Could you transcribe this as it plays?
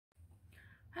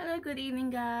Hello, good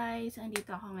evening guys.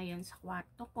 Andito ako ngayon sa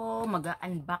kwarto ko.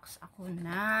 Mag-unbox ako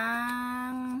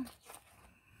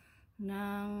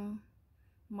ng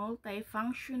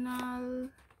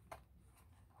multifunctional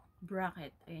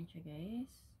bracket. Ayan siya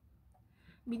guys.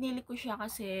 Binili ko siya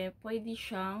kasi pwede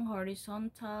siyang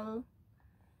horizontal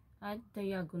at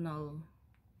diagonal.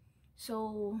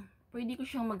 So, pwede ko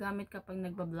siyang magamit kapag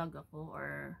nagba-vlog ako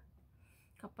or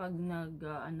kapag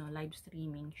live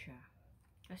streaming siya.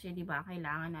 Kasi 'di ba,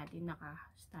 kailangan natin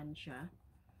naka-stand siya.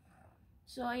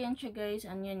 So, ayan siya guys.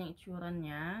 Anyan yung itsura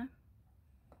niya.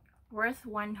 Worth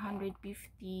 150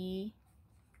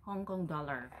 Hong Kong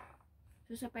dollar.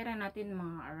 So, sa pera natin,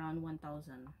 mga around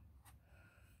 1,000.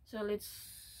 So, let's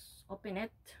open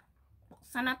it.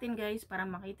 Buksan natin guys para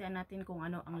makita natin kung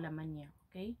ano ang laman niya.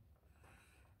 Okay?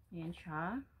 Ayan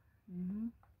siya.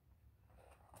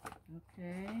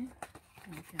 Okay.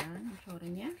 Ayan siya.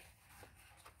 Sorry niya.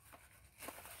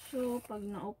 So, pag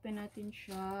na-open natin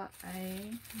siya, ay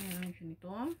meron siya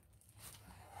nito.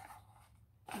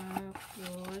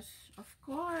 Tapos, of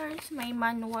course, may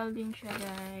manual din siya,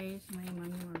 guys. May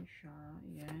manual siya.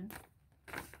 Ayan.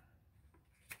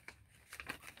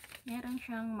 Meron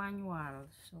siyang manual.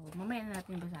 So, mamaya na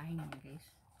natin basahin yun, guys.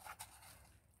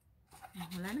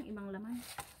 Wala nang ibang laman.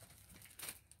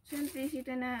 So,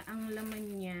 ito na ang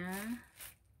laman niya.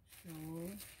 So,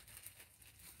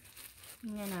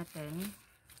 tingnan natin.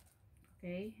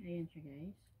 Okay, ayan siya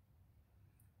guys.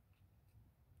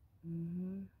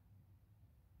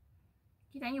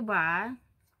 Kita nyo ba?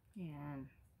 Ayan.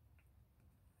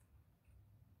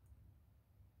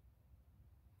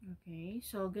 Okay,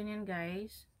 so ganyan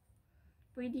guys.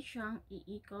 Pwede siyang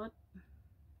iikot.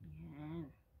 Ayan.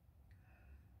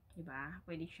 Diba?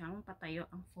 Pwede siyang patayo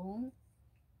ang phone.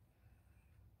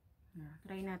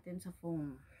 Try natin sa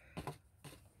phone.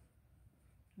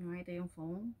 Ito yung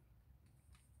phone.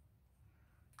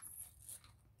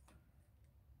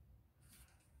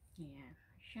 Ayan.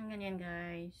 Siyang ganyan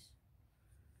guys.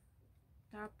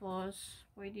 Tapos,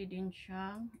 pwede din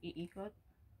siyang iikot.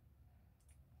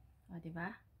 O,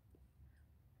 diba?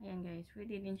 Ayan guys.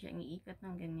 Pwede din siyang iikot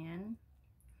ng ganyan.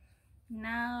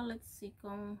 Now, let's see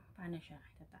kung paano siya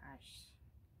itataas.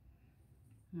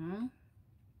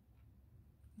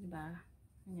 Diba?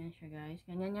 Ganyan siya guys.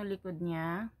 Ganyan yung likod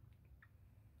niya.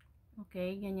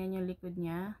 Okay, ganyan yung likod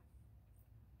niya.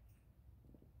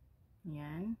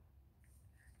 Ayan.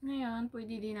 Ngayon,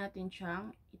 pwede din natin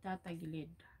siyang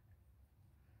itatagilid.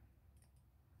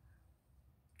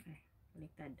 Ay,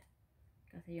 baliktad.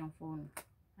 Kasi yung phone.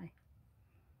 Ay,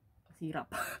 kasira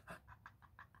pa.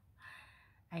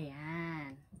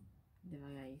 Ayan.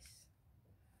 Diba guys?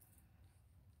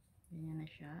 Ganyan na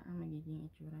siya. Ang magiging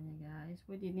itsura niya guys.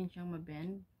 Pwede din siyang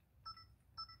mabend.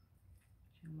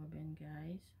 Siyang mabend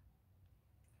guys.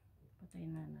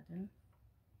 Patayin na natin.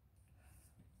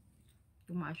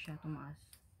 Tumaas siya, tumaas.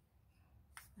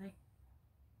 Ay.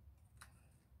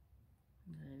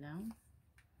 Dali lang.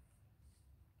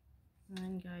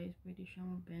 Ayan guys, pwede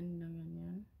siyang bend na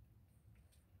ganyan.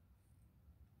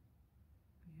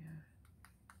 Ayan.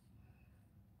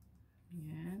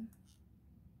 Ayan.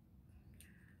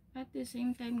 At the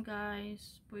same time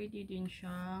guys, pwede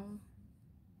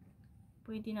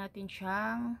natin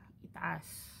siyang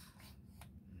itaas.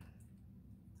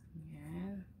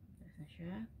 Ayan. Itaas na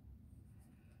siya.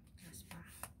 Itaas pa.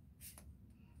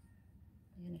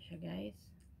 Ayan na siya guys.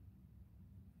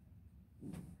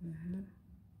 Ayan.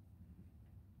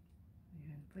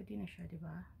 Pwede na siya,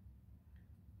 diba?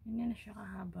 Hindi na siya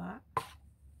kahaba.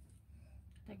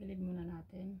 Tagilid muna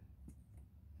natin.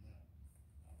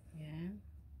 Ayan.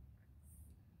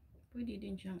 Pwede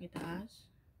din siyang itaas.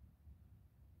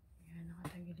 Ayan,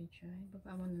 nakatagilid siya.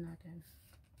 Ibaba muna natin.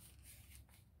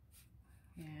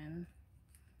 Ayan.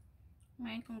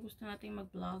 Ngayon, kung gusto natin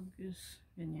mag-vlog, use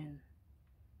ganyan.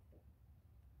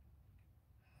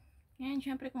 Ngayon,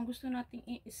 syempre, kung gusto natin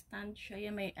i-stand siya,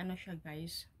 yan, may ano siya,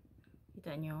 guys.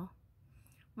 Kita nyo?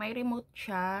 May remote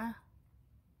siya.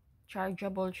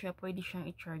 Chargeable siya. Pwede siyang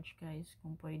i-charge, guys.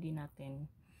 Kung pwede natin.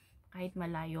 Kahit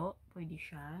malayo, pwede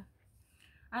siya.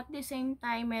 At the same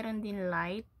time, meron din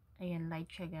light. Ayan, light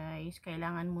siya guys.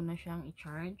 Kailangan muna siyang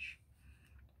i-charge.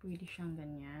 Pwede siyang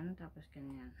ganyan. Tapos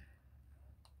ganyan.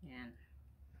 Ayan.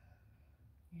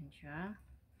 Ayan siya.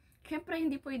 Siyempre,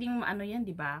 hindi pwedeng ano yan,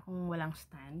 diba? Kung walang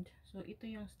stand. So, ito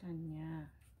yung stand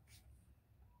niya.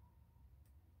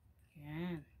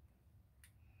 Ayan.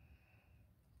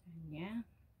 Ganyan.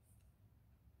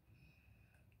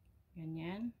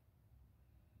 Ganyan.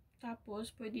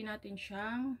 Tapos, pwede natin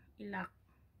siyang i-lock.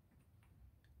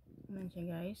 Ayan siya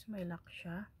guys, may lock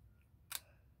siya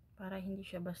para hindi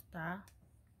siya basta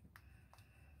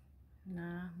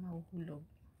na mahuhulog.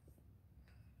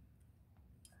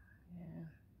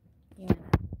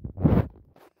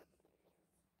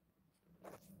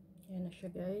 na siya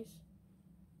guys.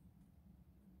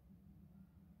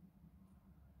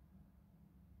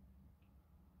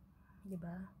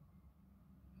 Diba?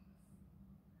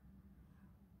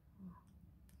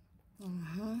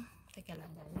 Teka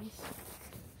lang guys.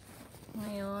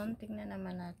 Ngayon, tingnan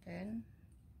naman natin.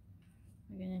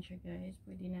 Ganyan siya guys.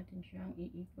 Pwede natin siyang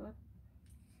iikot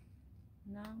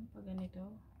ng pag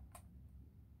ganito.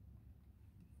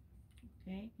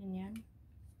 Okay, ganyan.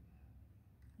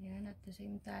 Yan, at the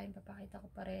same time, papakita ko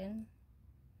pa rin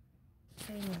sa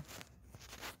inyo.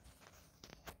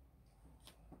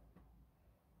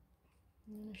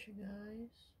 Yan na siya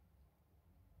guys.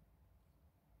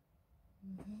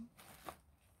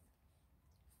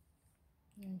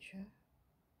 Yan siya.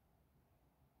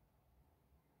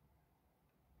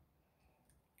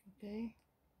 Okay.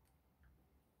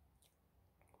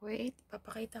 Wait,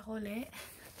 papakita ko ulit.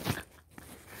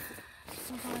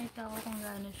 Papakita ko kung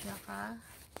gaano siya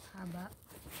haba.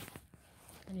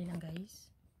 Dali lang guys.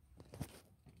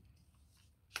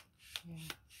 Yan.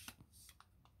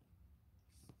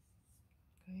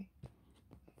 Okay.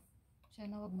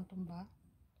 Sana wag matumba.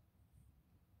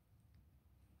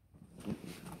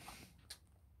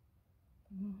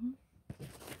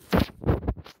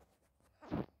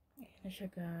 Ayan na siya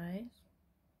guys.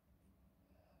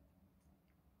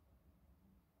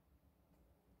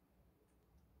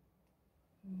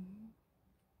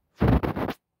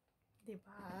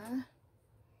 Diba?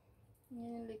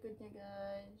 Yan yung likod niya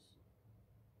guys.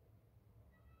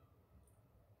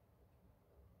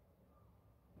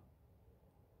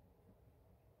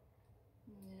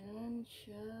 Yan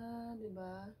siya.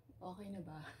 Diba? Okay na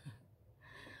ba?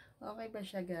 Okay ba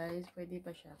siya guys? Pwede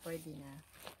ba siya? Pwede na.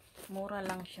 Mura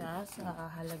lang siya sa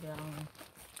halagang,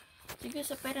 sige,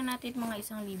 sa pera natin mga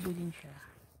 1,000 din siya.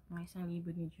 Mga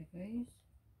 1,000 din siya guys.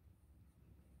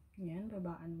 Yan,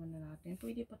 babaan muna natin.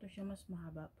 Pwede pa to siya mas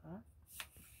mahaba pa.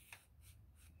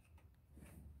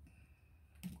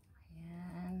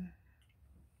 Ayan.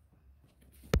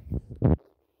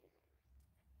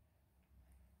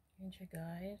 Yan siya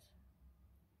guys.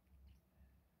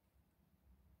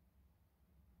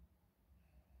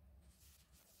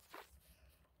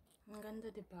 Ang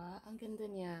ganda, diba? Ang ganda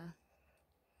niya.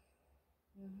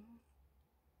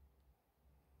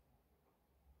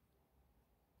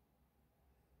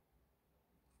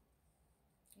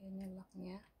 Ayan yung lock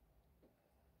niya.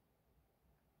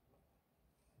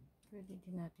 Pwede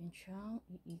din natin siyang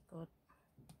iikot.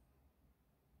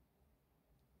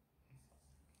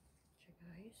 Siya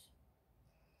guys.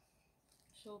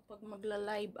 So, pag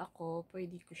magla-live ako,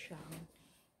 pwede ko siyang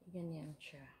ganyan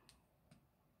siya.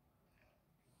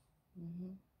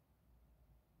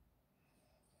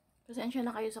 Pasensya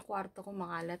na kayo sa kwarto ko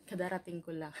makalat. Kadarating ko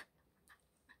lang.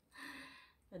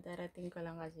 Kadarating ko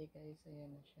lang kasi guys.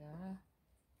 Ayan na siya.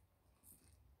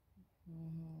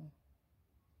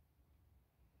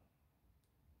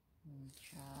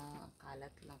 Siya.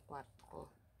 Kalat lang kwarto ko.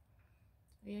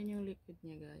 Ayan yung liquid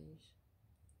niya guys.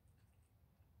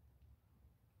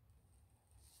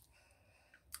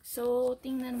 So,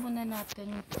 tingnan muna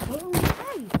natin. Oh,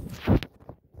 ay!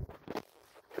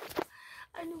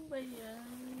 Ano ba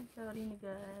yan? Sorry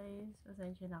guys.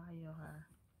 Pasensya na kayo ha.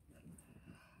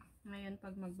 Ngayon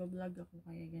pag magbablog ako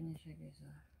kaya ganyan siya guys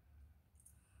ha.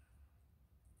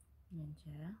 Yan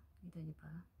siya. Kita niyo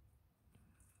pa?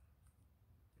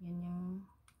 Yan yung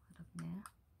harap niya.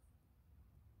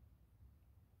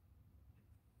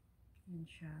 Yan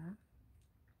siya.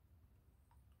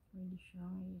 Pwede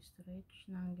siyang i-stretch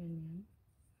ng ganyan.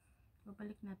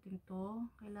 Babalik natin to.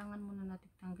 Kailangan muna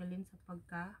natin tanggalin sa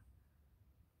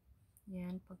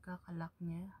yan, pagkakalak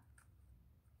niya.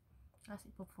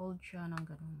 Kasi ipo-fold siya ng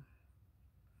ganun.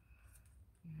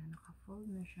 Yan,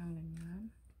 naka-fold na siya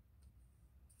ganyan.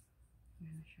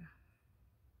 Yan na siya.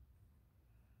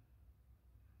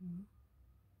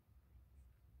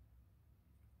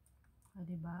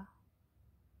 Diba?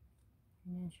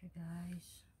 Yan siya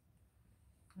guys.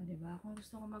 Diba? Kung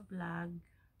gusto ko mag-vlog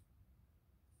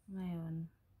ngayon,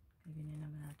 ganyan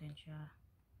naman natin siya.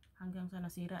 Hanggang sa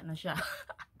nasira na siya.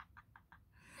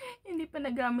 Hindi pa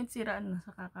nagamit, siraan na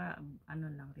sa ano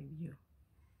lang review.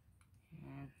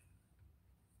 Yan.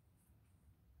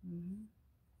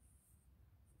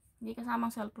 Hindi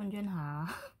kasamang cellphone dyan ha.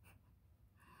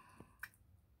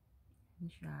 Yan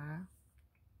siya.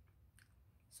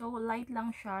 So light lang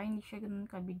siya, hindi siya ganun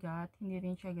kabigat, hindi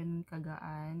rin siya ganun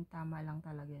kagaan, tama lang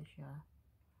talaga siya.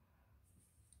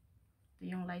 Ito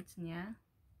yung lights niya.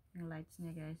 Yung lights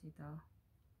niya guys, ito.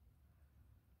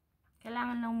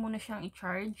 Kailangan lang muna siyang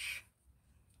i-charge.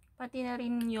 Pati na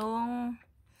rin yung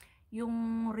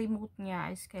remote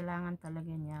niya is kailangan talaga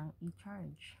niyang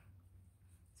i-charge.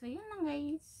 So, yun lang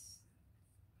guys.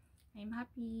 I'm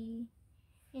happy.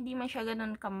 Hindi man siya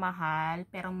ganun kamahal,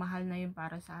 pero mahal na yun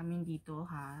para sa amin dito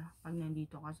ha. Pag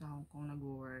nandito ka sa Hong Kong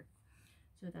nag-work.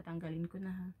 So, tatanggalin ko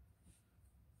na ha.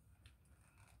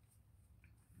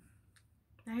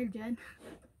 Dahil dyan,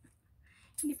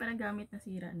 hindi pa nagamit,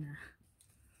 nasira na.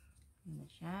 Yan na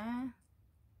siya.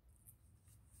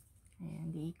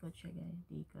 Ayan, diikot siya guys.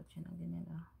 Diikot siya ng ganyan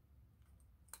oh.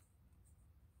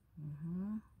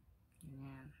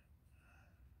 Ganyan.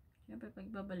 Siyempre, pag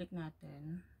babalik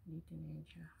natin, dito na yun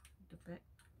siya. Ito pa.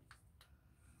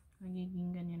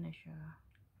 Magiging ganyan na siya.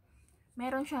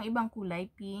 Meron siyang ibang kulay.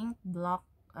 Pink, black,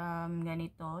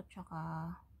 ganito, tsaka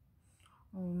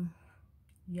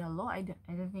yellow. I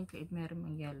don't think it meron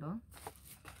ng yellow.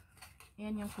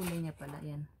 Ayan yung kulay niya pala.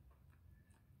 Ayan.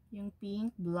 Yung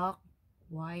pink, black,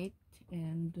 white,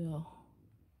 and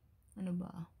ano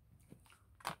ba?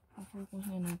 Focus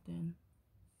na natin.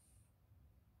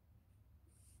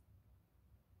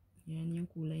 Yan yung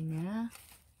kulay niya.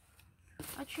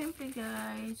 At syempre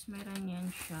guys, meron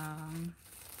yan siyang,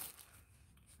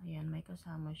 ayan, may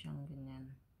kasama siyang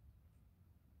ganyan.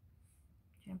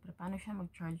 Syempre, paano siya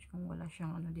mag-charge kung wala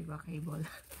siyang ano, diba, cable?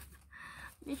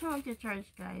 Hindi siya mag-charge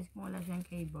guys kung wala siyang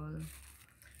cable.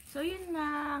 So, yun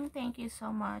lang. Thank you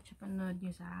so much sa panood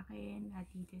nyo sa akin. At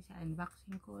dito sa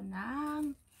unboxing ko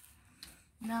ng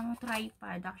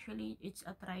tripod. Actually, it's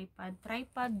a tripod.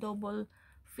 Tripod double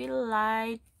fill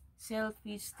light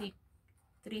selfie stick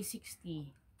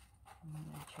 360.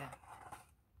 Ayan siya.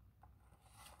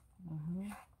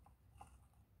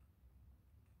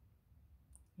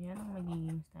 Yan ang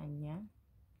magiging stand niya.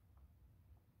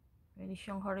 Pwede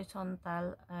siyang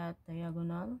horizontal at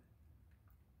diagonal.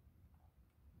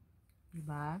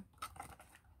 Diba?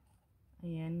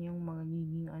 Ayan yung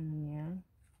magiging ano niya.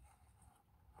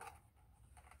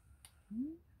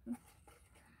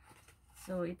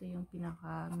 So, ito yung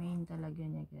pinaka main talaga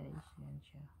niya guys. Yan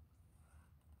siya.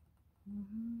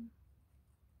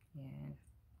 Yan.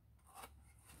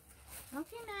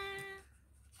 Okay na.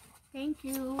 Thank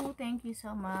you. Thank you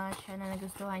so much. Sana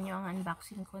nagustuhan nyo ang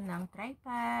unboxing ko ng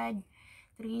tripod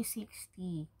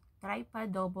 360. Tripod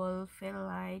double fill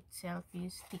light selfie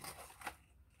stick.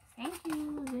 Thank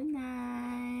you. Good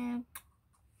night.